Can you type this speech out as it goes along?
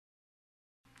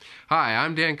Hi,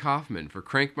 I'm Dan Kaufman for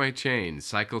Crank My Chain,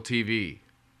 Cycle TV.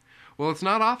 Well, it's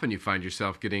not often you find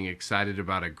yourself getting excited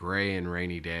about a gray and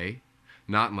rainy day,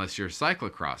 not unless you're a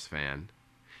cyclocross fan,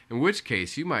 in which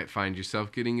case you might find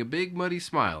yourself getting a big muddy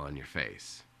smile on your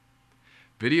face.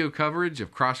 Video coverage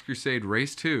of Cross Crusade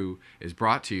Race 2 is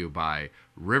brought to you by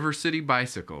River City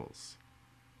Bicycles.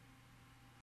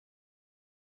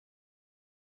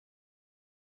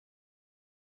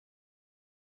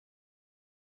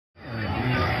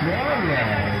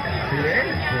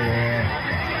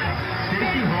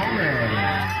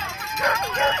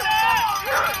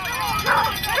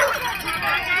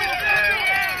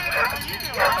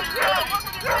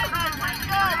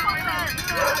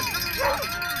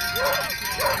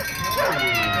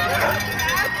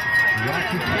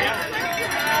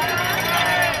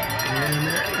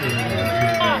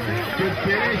 Good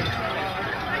finish.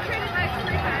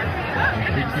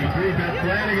 63, Beth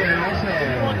Flanagan also.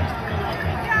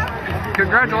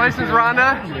 Congratulations,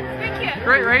 Rhonda. Thank you.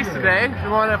 Great race today. You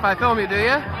want if I film you, do you?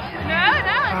 No,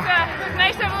 it's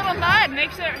nice to have a little mud.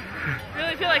 Makes it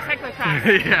really feel like cyclocross.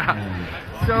 Yeah.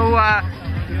 So,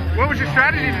 what was your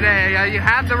strategy today? You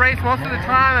had the race most of the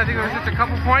time. I think there was just a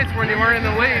couple points when you weren't in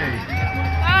the lead.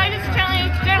 I just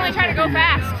generally try to go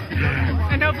fast,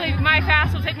 and hopefully my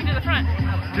fast will take me to the front.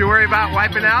 Do you worry about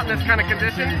wiping out in this kind of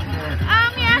condition?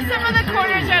 Yeah, some of the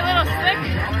corners are a little slick,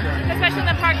 especially in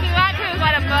the parking lot because there's a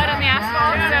lot of mud on the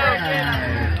asphalt. So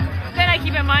then I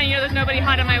keep in mind, there's nobody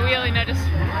hot on my wheel. Just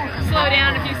slow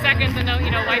down a few seconds and don't,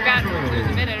 wipe out and lose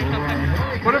a minute or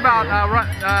something. What about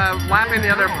lapping the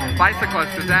other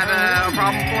bicyclists? Is that a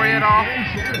problem for you at all?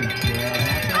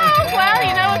 Oh,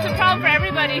 well, it's a problem for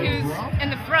everybody who's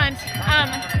in the front.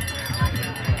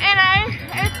 And I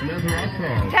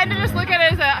tend to just look at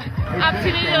it as an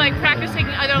opportunity to practice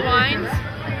taking other lines,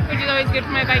 which is always good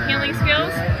for my bike handling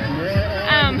skills.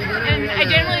 And I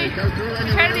generally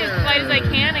try to be as polite as I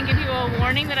can and give people a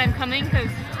warning that I'm coming because,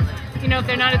 if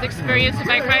they're not as experienced a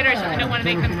bike rider, I certainly don't want to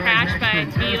make them crash by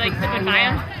me zipping by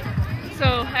them.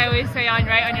 So I always say on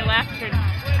your right, on your left, and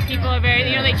people are very,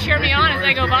 they cheer me on as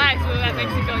I go by, so that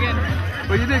makes me feel good.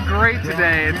 Well, you did great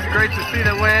today. It's great to see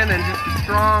the win and just a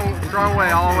strong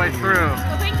way all the way through.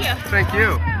 Well, thank you. Thank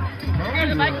you. We're going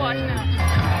to the bike wash now.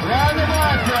 Round the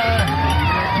block,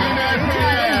 2:09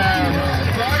 p.m.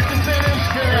 Start to finish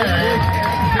good.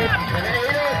 An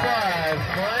 8:05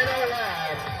 final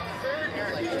lap.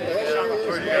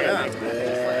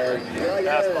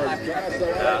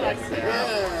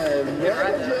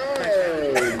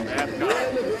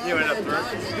 You went up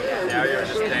first? Yeah, you were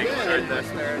just dangling right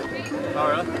there. Oh,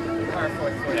 really?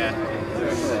 Yeah.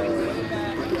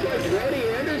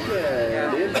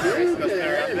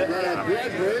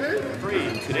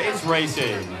 Today's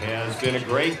racing has been a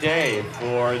great day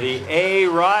for the A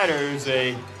riders.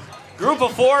 A group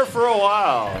of four for a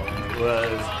while. It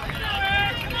was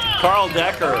Carl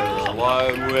Decker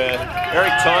along with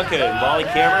Eric Tonkin, Molly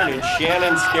Cameron, and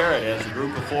Shannon Scarrett as a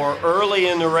group of four early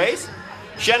in the race.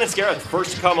 Shannon Scarrett,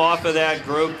 first to come off of that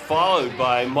group, followed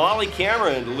by Molly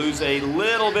Cameron to lose a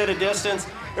little bit of distance.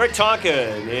 Eric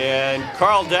Tonkin and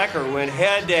Carl Decker went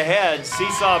head-to-head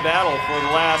seesaw battle for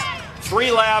the last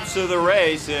 3 laps of the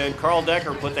race, and Carl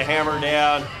Decker put the hammer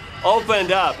down,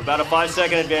 opened up about a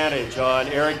 5-second advantage on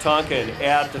Eric Tonkin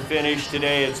at the finish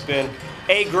today. It's been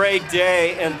a great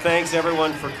day, and thanks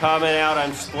everyone for coming out.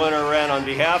 I'm Splinter Wren on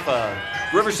behalf of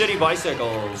River City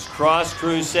Bicycles Cross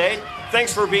Crusade.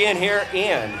 Thanks for being here,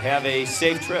 and have a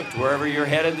safe trip to wherever you're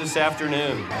headed this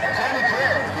afternoon.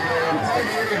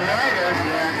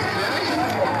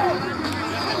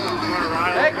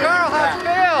 Hey, Carl, how's it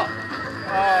feel?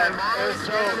 It was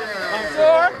so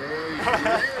sore.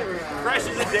 Fresh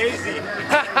as a daisy.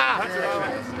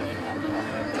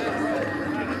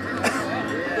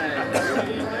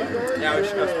 Yeah, we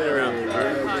should go spin around.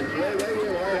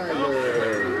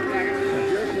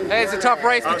 Hey, it's a tough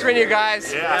race between you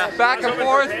guys. Yeah. Back and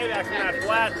forth.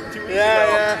 Flat 2 weeks ago.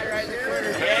 Yeah.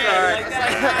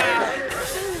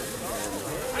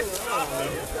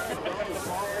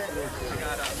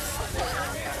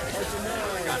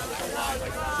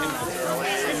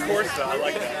 Of course, I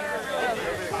like that.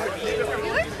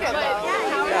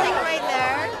 Right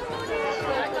there.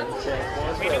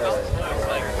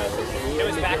 It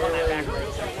was back on that back road.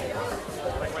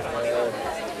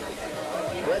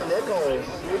 Brett Nichols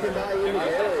sneaking by in the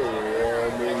area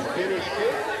and we finish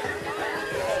fifth.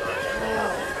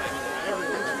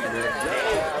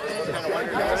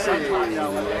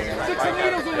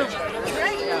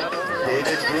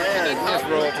 David Grant just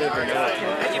rolled over now.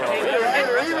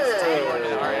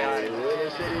 River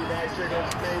City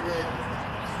Bicycles favorite.